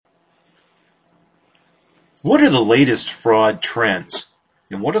What are the latest fraud trends?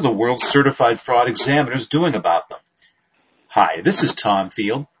 And what are the world's certified fraud examiners doing about them? Hi, this is Tom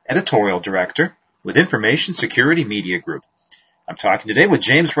Field, Editorial Director with Information Security Media Group. I'm talking today with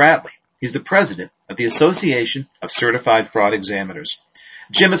James Ratley. He's the president of the Association of Certified Fraud Examiners.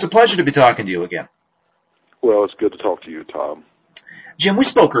 Jim, it's a pleasure to be talking to you again. Well, it's good to talk to you, Tom. Jim, we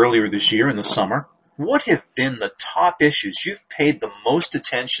spoke earlier this year in the summer. What have been the top issues you've paid the most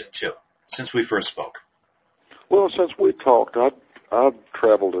attention to since we first spoke? Well, since we talked, I've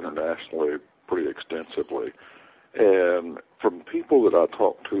traveled internationally pretty extensively, and from people that I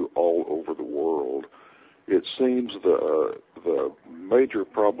talk to all over the world, it seems the major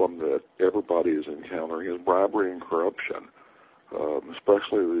problem that everybody is encountering is bribery and corruption,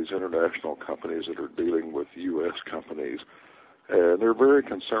 especially these international companies that are dealing with U.S. companies. And they're very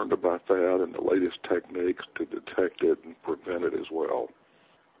concerned about that and the latest techniques to detect it and prevent it as well.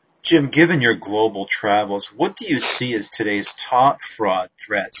 Jim, given your global travels, what do you see as today's top fraud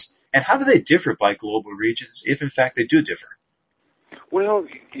threats? And how do they differ by global regions, if in fact they do differ? Well,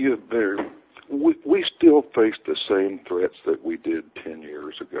 we still face the same threats that we did 10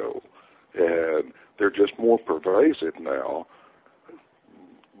 years ago. And they're just more pervasive now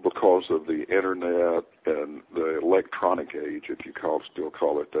because of the internet and the electronic age, if you still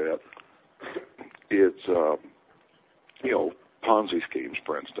call it that. It's, Ponzi schemes,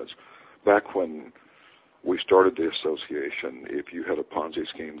 for instance. Back when we started the association, if you had a Ponzi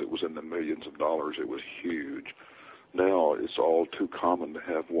scheme that was in the millions of dollars, it was huge. Now it's all too common to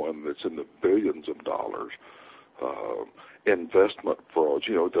have one that's in the billions of dollars. Investment frauds,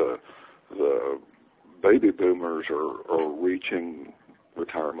 the baby boomers are reaching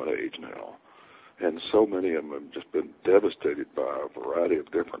retirement age now. And so many of them have just been devastated by a variety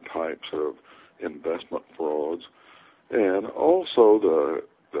of different types of investment frauds. And also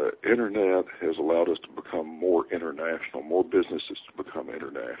the internet has allowed us to become more international, more businesses to become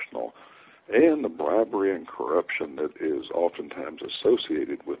international. And the bribery and corruption that is oftentimes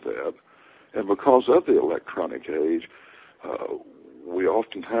associated with that. And because of the electronic age, we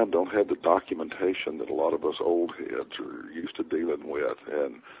oftentimes don't have the documentation that a lot of us old heads are used to dealing with.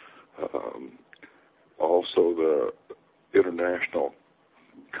 And also the international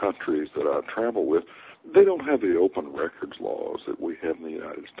countries that I travel with, they don't have the open records laws that we have in the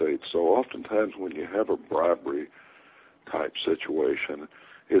United States. So oftentimes when you have a bribery type situation,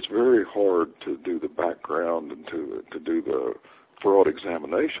 it's very hard to do the background and to do the fraud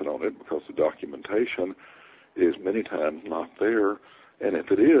examination on it because the documentation is many times not there. And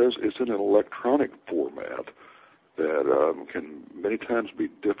if it is, it's in an electronic format that can many times be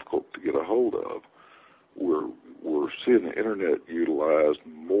difficult to get a hold of. We're seeing the internet utilized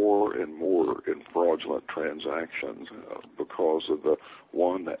more and more in fraudulent transactions because of the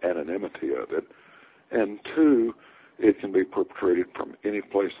anonymity of it, and two, it can be perpetrated from any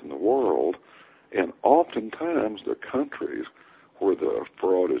place in the world, and oftentimes the countries where the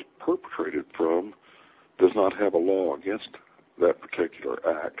fraud is perpetrated from does not have a law against that particular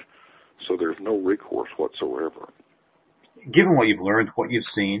act, so there's no recourse whatsoever. Given what you've learned, what you've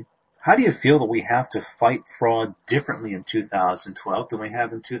seen, how do you feel that we have to fight fraud differently in 2012 than we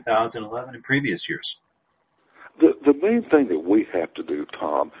have in 2011 and previous years? The main thing that we have to do,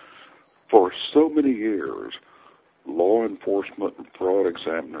 Tom, for so many years, law enforcement and fraud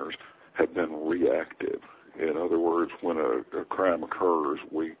examiners have been reactive. In other words, when a crime occurs,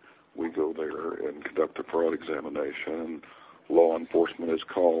 we go there and conduct a fraud examination, and law enforcement is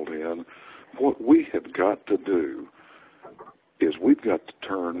called in. What we have got to do is we've got to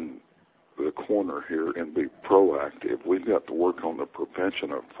turn the corner here and be proactive. We've got to work on the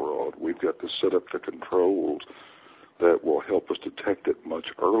prevention of fraud. We've got to set up the controls that will help us detect it much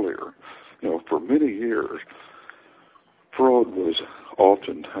earlier. For many years, fraud was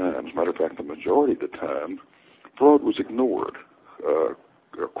oftentimes, matter of fact, the majority of the time, fraud was ignored. A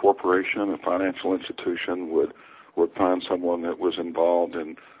corporation, a financial institution would find someone that was involved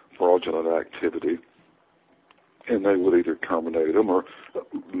in fraudulent activity, and they would either terminate them, or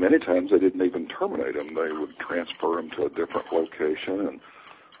many times they didn't even terminate them. They would transfer them to a different location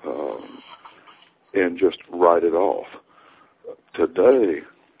and just write it off. Today,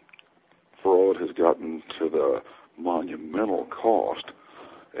 fraud has gotten to the monumental cost,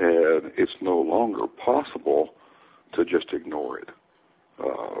 and it's no longer possible to just ignore it.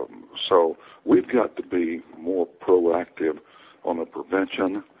 So we've got to be more proactive on the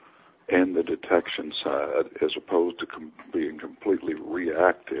prevention and the detection side, as opposed to being completely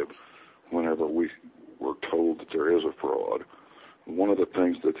reactive whenever we're told that there is a fraud. One of the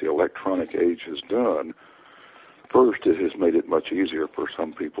things that the electronic age has done, first, it has made it much easier for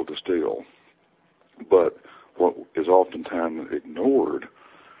some people to steal. But what is oftentimes ignored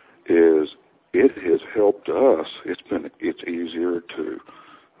is it has helped us. It's easier to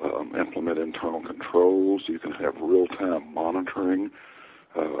implement internal controls. You can have real-time monitoring.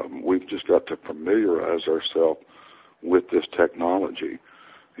 We've just got to familiarize ourselves with this technology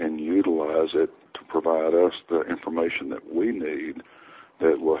and utilize it to provide us the information that we need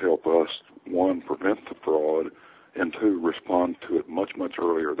that will help us, one, prevent the fraud, and two, respond to it much, much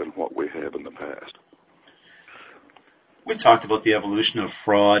earlier than what we have in the past. We talked about the evolution of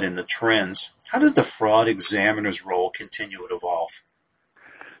fraud and the trends. How does the fraud examiner's role continue to evolve?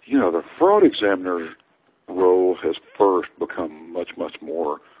 You know, the fraud examiner's role has first become much, much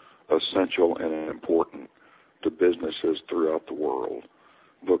more essential and important to businesses throughout the world,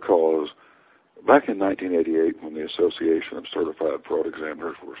 because back in 1988, when the Association of Certified Fraud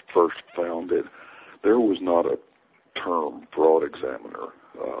Examiners was first founded, there was not a term fraud examiner.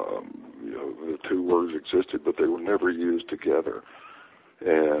 The two words existed, but they were never used together.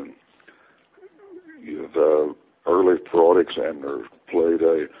 And the early fraud examiners played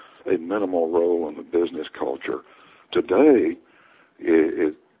a minimal role in the business culture. Today,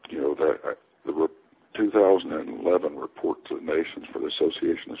 the 2011 report to the nations for the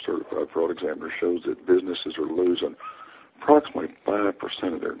Association of Certified Fraud Examiners shows that businesses are losing approximately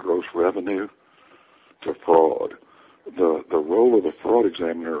 5% of their gross revenue to fraud. The role of the fraud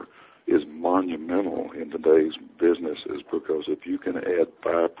examiner is monumental in today's businesses, because if you can add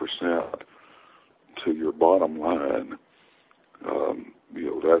 5% to your bottom line,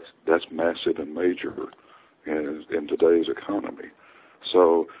 that's massive and major in today's economy.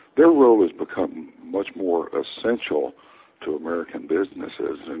 So their role has become much more essential to American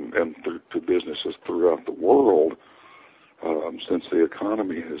businesses and to businesses throughout the world since the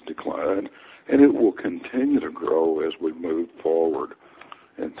economy has declined, and it will continue to grow as we move forward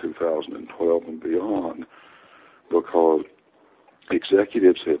in 2012 and beyond, because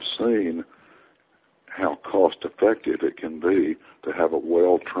executives have seen how cost-effective it can be to have a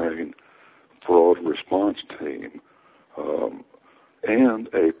well-trained fraud response team and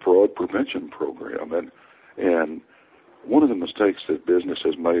a fraud prevention program. And one of the mistakes that business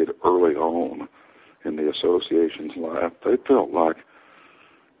has made early on in the association's life, they felt like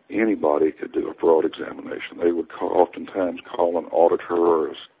anybody could do a fraud examination. They would oftentimes call an auditor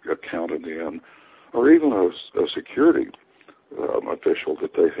or accountant in, or even a security official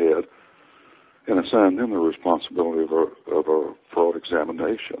that they had, and assign them the responsibility of a fraud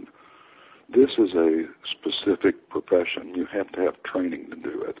examination. This is a specific profession. You have to have training to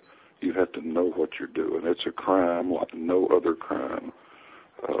do it. You have to know what you're doing. It's a crime like no other crime.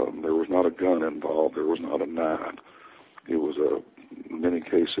 There was not a gun involved. There was not a knife. It was, in many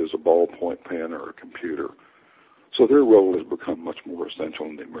cases, a ballpoint pen or a computer. So their role has become much more essential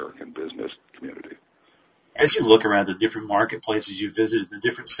in the American business community. As you look around the different marketplaces you visit, the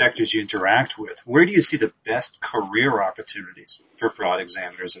different sectors you interact with, where do you see the best career opportunities for fraud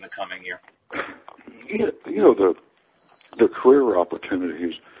examiners in the coming year? The career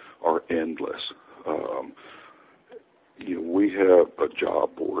opportunities are endless. We have a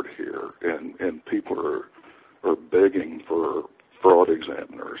job board here, and people are begging for fraud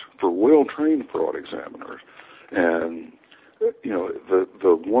examiners, for well-trained fraud examiners. And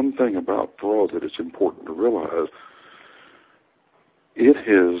the one thing about fraud that it's important to realize, it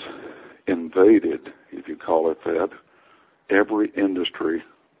has invaded, if you call it that, every industry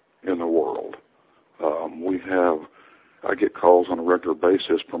in the world. I get calls on a regular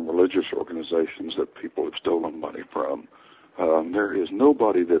basis from religious organizations that people have stolen money from. There is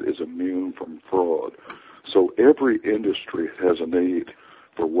nobody that is immune from fraud. So every industry has a need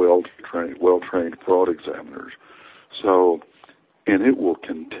for well-trained fraud examiners. So, and it will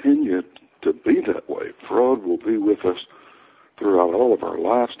continue to be that way. Fraud will be with us throughout all of our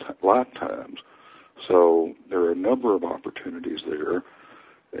lifetimes. So there are a number of opportunities there,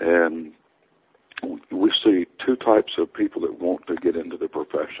 and we see two types of people that want to get into the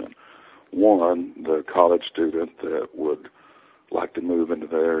profession. One, the college student that would like to move into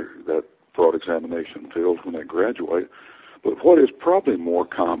that fraud examination field when they graduate. But what is probably more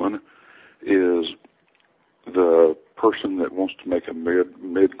common is the person that wants to make a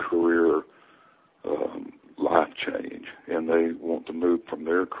mid-career life change, and they want to move from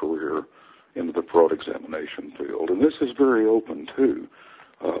their career into the fraud examination field. And this is very open, too.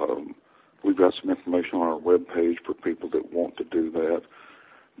 We've got some information on our webpage for people that want to do that.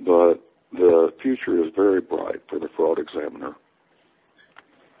 But the future is very bright for the fraud examiner.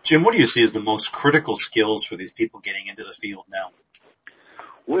 Jim, what do you see as the most critical skills for these people getting into the field now?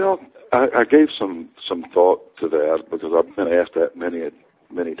 Well, I gave some thought to that because I've been asked that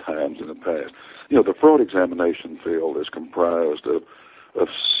many times in the past. the fraud examination field is comprised of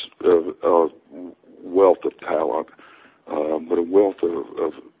a wealth of talent, but a wealth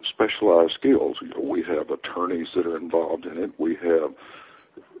of specialized skills. We have attorneys that are involved in it. We have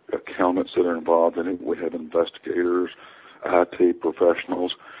accountants that are involved in it. We have investigators, IT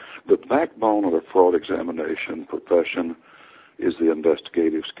professionals. The backbone of the fraud examination profession is the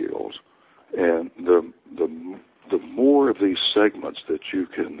investigative skills. And the more of these segments that you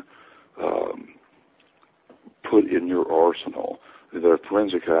can put in your arsenal, the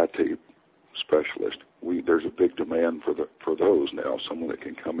forensic IT specialist, there's a big demand for those now. Someone that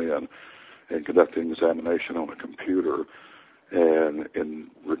can come in and conduct an examination on a computer and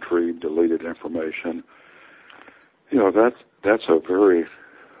retrieve deleted information. That's a very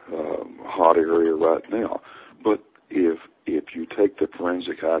hot area right now. But if you take the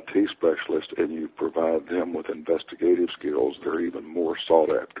forensic IT specialist and you provide them with investigative skills, they're even more sought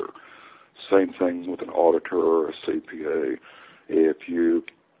after. Same thing with an auditor or a CPA. If you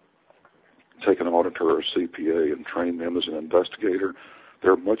take an auditor or a CPA and train them as an investigator,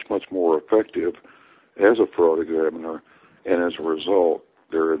 they're much, much more effective as a fraud examiner, and as a result,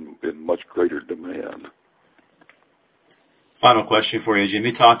 they're in much greater demand. Final question for you, Jim.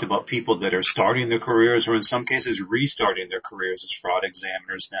 You talked about people that are starting their careers or in some cases restarting their careers as fraud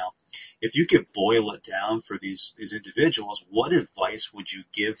examiners now. If you could boil it down for these individuals, what advice would you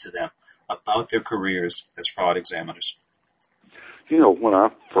give to them about their careers as fraud examiners? When I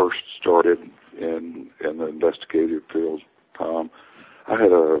first started in the investigative field, Tom, I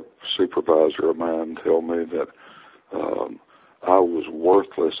had a supervisor of mine tell me that I was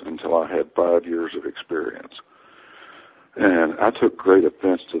worthless until I had 5 years of experience. And I took great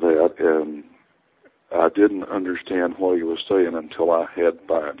offense to that, and I didn't understand what he was saying until I had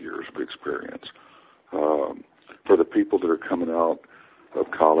 5 years of experience. For the people that are coming out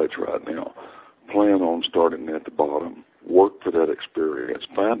of college right now, plan on starting at the bottom. Work for that experience.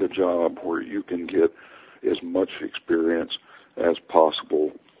 Find a job where you can get as much experience as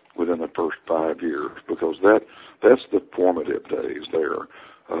possible within the first 5 years, because that's the formative days there.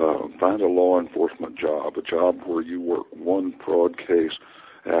 Find a law enforcement job, a job where you work one fraud case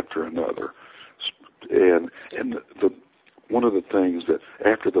after another. And one of the things that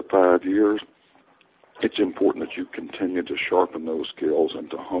after the 5 years, it's important that you continue to sharpen those skills and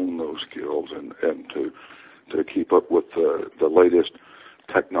to hone those skills and to keep up with the latest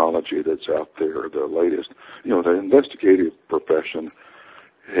technology that's out there, the latest. The investigative profession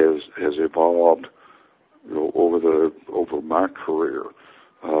has evolved over my career.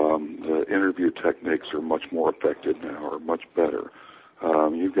 The interview techniques are much more effective now, or much better.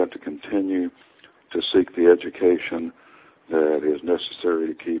 You've got to continue to seek the education that is necessary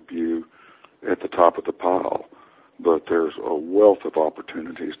to keep you at the top of the pile. But there's a wealth of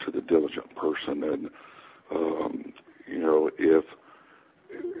opportunities to the diligent person, and if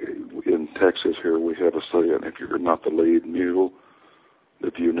in Texas here we have a saying, if you're not the lead mule, the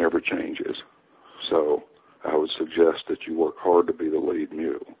view never changes. So I would suggest that you work hard to be the lead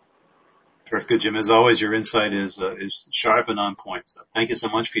mule. Terrific, good, Jim. As always, your insight is sharp and on point. So thank you so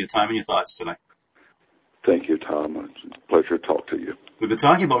much for your time and your thoughts tonight. Thank you, Tom. It's a pleasure to talk to you. We've been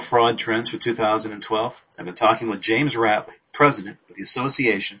talking about fraud trends for 2012. I've been talking with James Ratley, President of the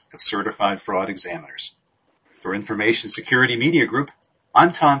Association of Certified Fraud Examiners. For Information Security Media Group,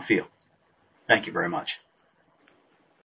 I'm Tom Field. Thank you very much.